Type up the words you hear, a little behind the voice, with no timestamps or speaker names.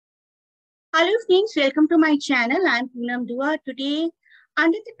Hello friends, welcome to my channel. I am Poonam Dua. Today,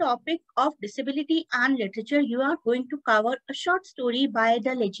 under the topic of disability and literature, you are going to cover a short story by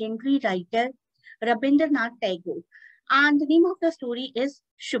the legendary writer Rabindranath Tagore. And the name of the story is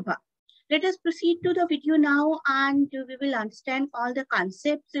Subha. Let us proceed to the video now, and we will understand all the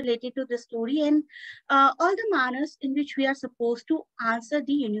concepts related to the story and all the manners in which we are supposed to answer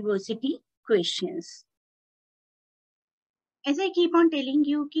the university questions. As I keep on telling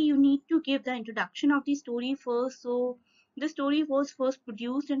you, you need to give the introduction of the story first. So the story was first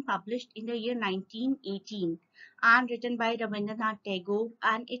produced and published in the year 1918 and written by Rabindranath Tagore,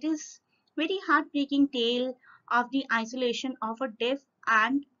 and it is very heartbreaking tale of the isolation of a deaf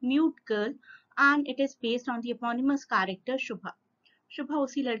and mute girl, and it is based on the eponymous character Shubha. शुभा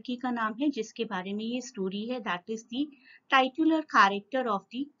उसी लड़की का नाम है जिसके बारे में ये story है. That is the titular character of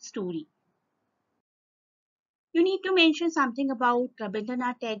the story. You need to mention something about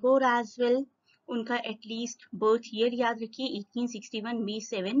Rabindranath Tagore as well. उनका at least birth year याद रखिए 1861 May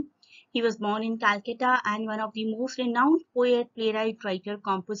 7. He was born in Calcutta and one of the most renowned poet, playwright, writer,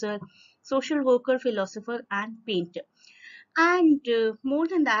 composer, social worker, philosopher and painter. And more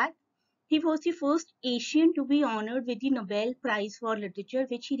than that, he was the first Asian to be honored with the Nobel Prize for Literature,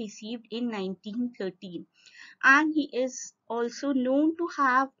 which he received in 1913. And he is also known to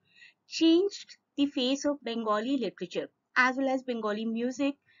have changed the face of Bengali literature as well as Bengali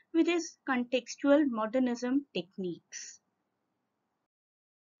music with his contextual modernism techniques.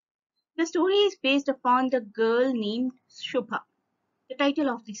 The story is based upon the girl named Shubha. The title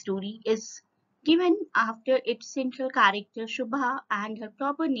of the story is given after its central character Shubha and her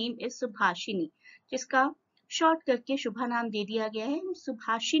proper name is Subhashini, जिसका short करके शुभा नाम दे दिया गया है.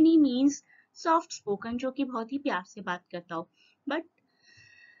 Subhashini means soft spoken, जो कि बहुत ही प्यार से बात करता हो. But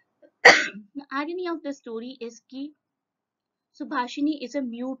the irony of the story is कि Subhashini is a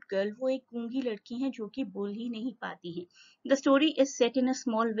mute girl. वो एक गूंगी लड़की है जो कि बोल ही नहीं पाती है. The story is set in a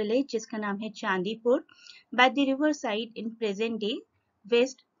small village जिसका नाम है Chandipur by the river side in present day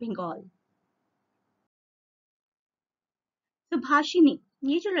West Bengal. Subhashini,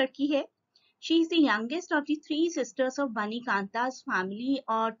 ये जो लड़की है, she is the youngest of the three sisters of Bani Kanta's family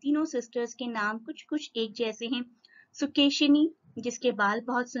और तीनों sisters के नाम कुछ कुछ एक जैसे हैं. सुकेशिनी जिसके बाल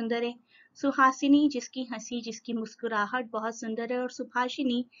बहुत सुंदर है, सुहासिनी जिसकी हंसी जिसकी मुस्कुराहट बहुत सुंदर है और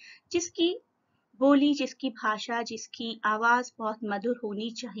सुभाषिनी जिसकी बोली जिसकी भाषा जिसकी आवाज बहुत मधुर होनी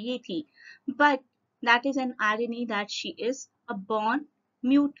चाहिए थी. But that is an irony that she is a born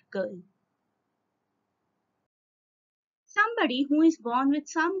mute girl. Somebody who is born with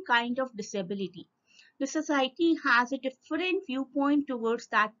some kind of disability. The society has a different viewpoint towards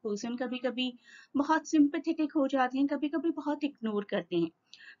that person. कभी कभी बहुत sympathetic हो जाते हैं, कभी कभी बहुत ignore करते हैं.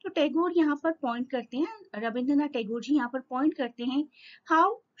 तो टैगोर यहाँ पर point करते हैं, रविंद्रनाथ टैगोर जी यहाँ पर point करते हैं how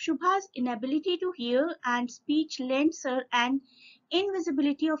Shubha's inability to hear and speech lends her an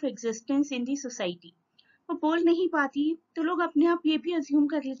invisibility of existence in the society. वो बोल नहीं पाती तो लोग अपने आप ये भी अज्यूम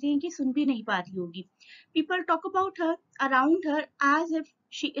कर लेते हैं कि सुन भी नहीं पाती होगी. People talk about her, around her as if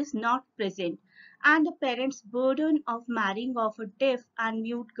she is not present. And the parents' burden of marrying off a deaf and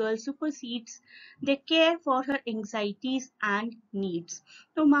mute girl supersedes their care for her anxieties and needs.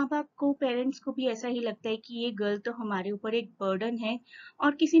 तो माँ बाप को, parents को भी ऐसा ही लगता है कि ये गर्ल तो हमारे ऊपर एक बर्डन है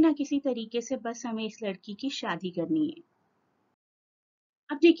और किसी ना किसी तरीके से बस हमें इस लड़की की शादी करनी है.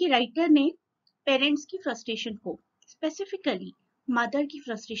 अब देखिए राइटर ने पेरेंट्स की फ्रस्ट्रेशन को, स्पेसिफिकली मदर की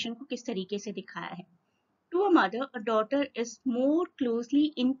फ्रस्ट्रेशन को किस तरीके से दिखाया है. To a mother, a daughter is more closely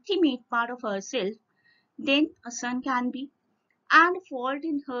intimate part of herself than a son can be, and a fault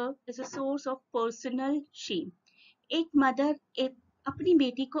in her is a source of personal shame. एक mother अपनी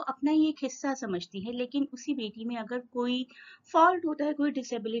बेटी को अपना ही एक हिस्सा समझती है, लेकिन उसी बेटी में अगर कोई फॉल्ट होता है, कोई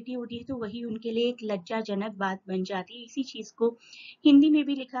डिसेबिलिटी होती है, तो वही उनके लिए एक लज्जाजनक बात बन जाती है. इसी चीज को हिंदी में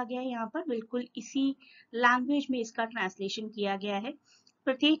भी लिखा गया है, यहाँ पर बिल्कुल इसी लैंग्वेज में इसका ट्रांसलेशन किया गया है.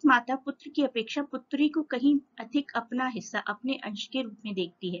 प्रत्येक माता पुत्र की अपेक्षा पुत्री को कहीं अधिक अपना हिस्सा, अपने अंश के रूप में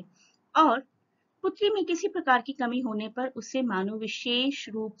देखती है और पुत्री में किसी प्रकार की कमी होने पर उसे मानो विशेष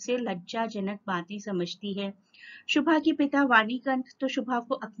रूप से लज्जाजनक बातें समझती है. शुभा के पिता वाणीकंठ तो शुभा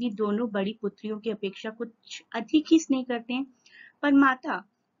को अपनी दोनों बड़ी पुत्रियों की अपेक्षा कुछ अधिक ही स्नेह करते हैं, पर माता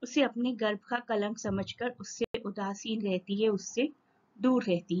उसे अपने गर्भ का कलंक समझकर उससे उदासीन रहती है, उससे दूर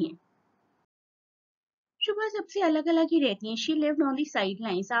रहती है. शुभा सबसे अलग अलग ही रहती हैं. She lived on the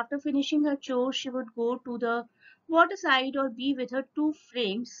sidelines. After finishing her chores, she would go to the waterside or be with her two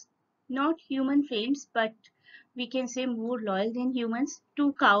friends, not human friends, but we can say more loyal than humans.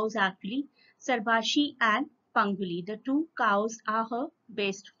 Two cows actually, Sarbashi and Panguli. The two cows are her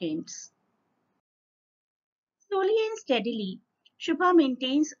best friends. Slowly and steadily, Shubha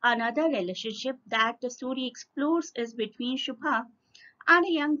maintains another relationship that the story explores is between Shubha and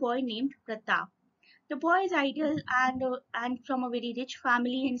a young boy named Pratap. The boy is ideal and from a very rich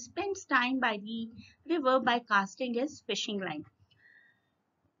family and spends time by the river by casting his fishing line.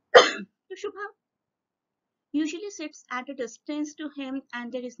 So Shubha usually sits at a distance to him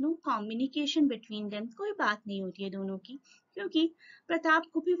and there is no communication between them. कोई बात नहीं होती है दोनों की क्योंकि प्रताप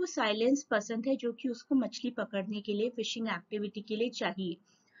को भी वो साइलेंस पसंद है जो कि उसको मछली पकड़ने के लिए फिशिंग एक्टिविटी के लिए चाहिए.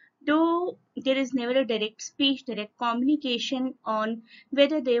 Though there is never a direct speech, direct communication on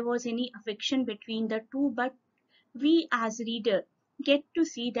whether there was any affection between the two, but we as reader get to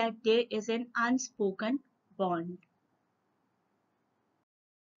see that there is an unspoken bond.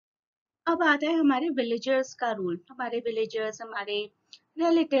 अब आता है हमारे villagers का role. हमारे villagers, हमारे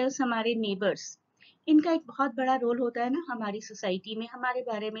relatives, हमारे neighbours, इनका एक बहुत बड़ा रोल होता है ना हमारी सोसाइटी में हमारे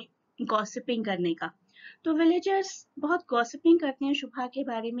बारे में गॉसिपिंग करने का. तो विलेजर्स बहुत गॉसिपिंग करते हैं शुभा के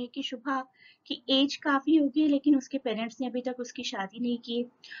बारे में कि शुभा की एज काफी होगी लेकिन उसके पेरेंट्स ने अभी तक उसकी शादी नहीं की.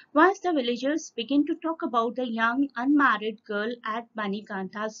 Once the villagers begin to talk about the young unmarried girl at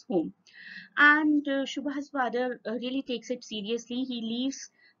Manikanta's home, and Shubha's father really takes it seriously. He leaves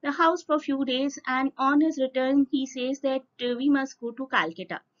the house for a few days and on his return he says that we must go to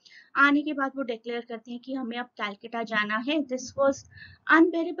Calcutta. आने के बाद वो declare करते हैं कि हमें अब Calcutta जाना है. This was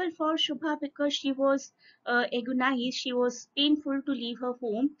unbearable for Shubha because she was agonized. She was painful to leave her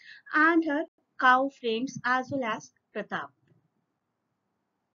home and her cow friends as well as Pratap.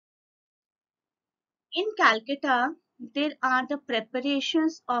 In Calcutta, there are the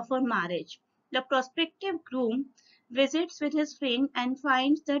preparations of a marriage. The prospective groom visits with his friend and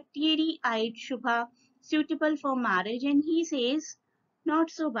finds the teary-eyed Shubha suitable for marriage and he says, not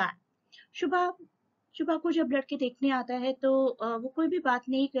so bad. शुभा शुभा को जब लड़के देखने आता है तो वो कोई भी बात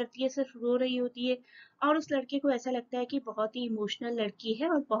नहीं करती है, सिर्फ रो रही होती है और उस लड़के को ऐसा लगता है कि बहुत ही इमोशनल लड़की है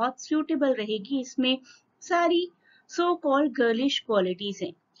और बहुत सूटेबल रहेगी, इसमें सारी सो कॉल्ड गर्लिश क्वालिटीज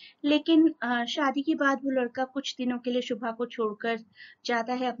हैं. लेकिन शादी के बाद वो लड़का कुछ दिनों के लिए शुभा को छोड़कर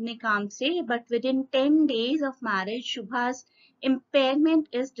जाता है अपने काम से. But with in 10 days of marriage शुभा's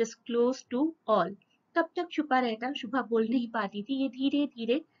impairment is disclosed to all. तब तक छुपा रहता, शुभा बोल नहीं पाती थी, ये धीरे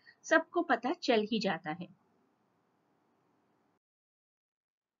धीरे सबको पता चल ही जाता है.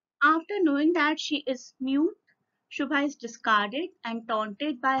 After knowing that she is mute, Shubha is discarded and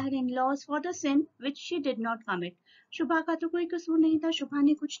taunted by her in-laws for the sin which she did not commit. शुभा का तो कोई कसूर नहीं था, शुभा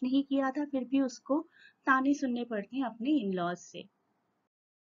ने कुछ नहीं किया था, फिर भी उसको ताने सुनने पड़ते हैं अपने इन-लॉज से.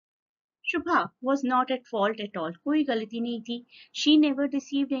 Shubha was not at fault at all. कोई गलती नहीं थी. She never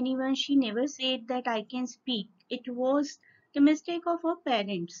deceived anyone. She never said that I can speak. It was the mistake of her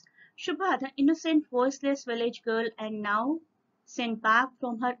parents. Shubha, the innocent, voiceless village girl, and now sent back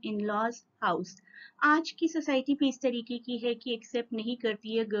from her in-laws' house. आज की society भी इस तरीके की है कि accept नहीं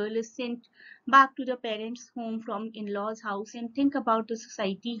करती है. Girl is sent back to the parents' home from in-laws' house, and think about the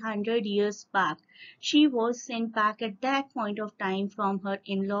society 100 years back. She was sent back at that point of time from her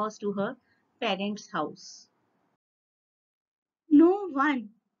in-laws to her parents' house. No one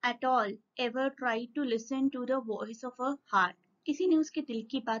at all ever tried to listen to the voice of her heart. किसी ने उसके दिल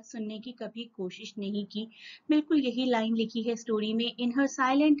की बात सुनने की कभी कोशिश नहीं की. बिल्कुल यही लाइन लिखी है स्टोरी में. In her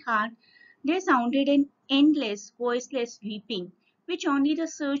silent heart there sounded an endless voiceless weeping which only the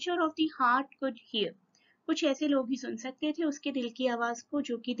searcher of the heart could hear. कुछ ऐसे लोग ही सुन सकते थे उसके दिल की आवाज को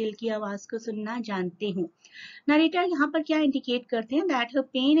जो कि दिल की आवाज को सुनना जानते हों. नरेटर यहाँ पर क्या इंडिकेट करते हैं? That her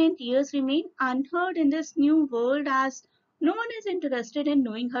pain and tears remain unheard in this new world as no one is interested in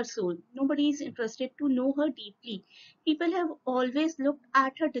knowing her soul. Nobody is interested to know her deeply. People have always looked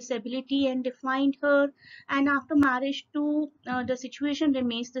at her disability and defined her, and after marriage too, the situation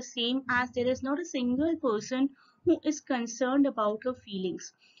remains the same as there is not a single person who is concerned about her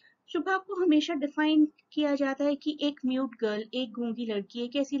feelings. शुभा को हमेशा define किया जाता है कि एक mute girl, एक गूंगी लड़की,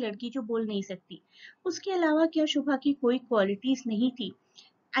 एक ऐसी लड़की जो बोल नहीं सकती. उसके अलावा क्या शुभा की कोई क्वालिटीज नहीं थी?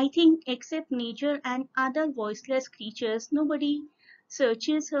 I think except nature and other voiceless creatures, nobody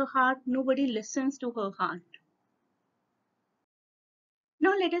searches her heart, nobody listens to her heart.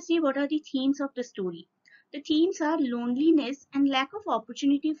 Now let us see what are the themes of the story. The themes are loneliness and lack of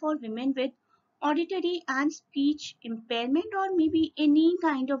opportunity for women with auditory and speech impairment or maybe any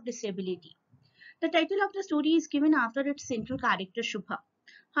kind of disability. The title of the story is given after its central character Shubha.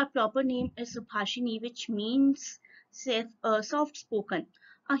 Her proper name is Subhashini, which means soft-spoken.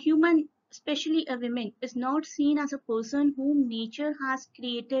 A human, especially a woman, is not seen as a person whom nature has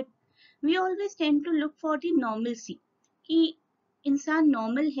created. We always tend to look for the normalcy. कि इंसान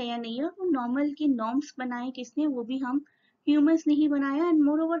normal है या नहीं है, वो normal के norms बनाए किसने, वो भी हम ह्यूमंस नहीं बनाया. And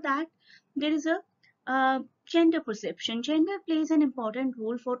more over that there is a Gender perception. Gender plays an important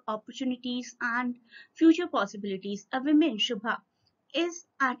role for opportunities and future possibilities. A woman, Shubha, is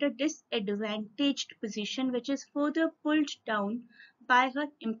at a disadvantaged position which is further pulled down by her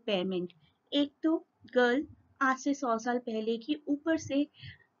impairment. एक तो girl आज से 100 साल पहले की ऊपर से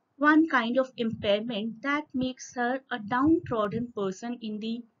one kind of impairment that makes her a downtrodden person in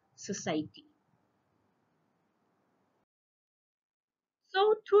the society.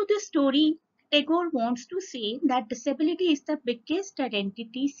 So, through this story, Tagore wants to say that disability is the biggest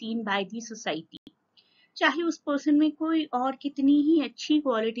identity seen by the society. चाहे उस person में कोई और कितनी ही अच्छी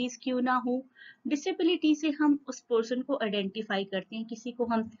qualities क्यों ना हो, डिसेबिलिटी से हम उस पर्सन को आइडेंटिफाई करते हैं. किसी को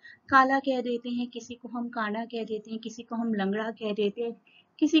हम काला कह देते हैं, किसी को हम काना कह देते हैं, किसी को हम लंगड़ा कह देते हैं,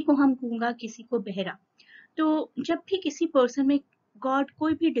 किसी को हम गूंगा, किसी को बहरा. तो जब भी किसी पर्सन में गॉड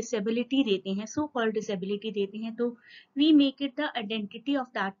कोई भी डिसेबिलिटी देते हैं, सो कॉल्ड डिसेबिलिटी देते हैं, तो we make it the identity of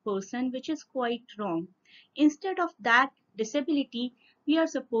that person which is quite wrong. Instead of that disability, we are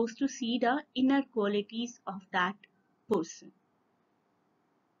supposed to see the inner qualities of that person.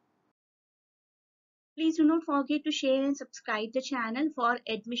 Please do not forget to share and subscribe the channel. For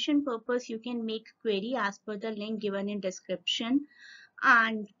admission purpose, you can make query as per the link given in description.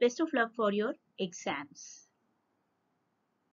 And best of luck for your exams.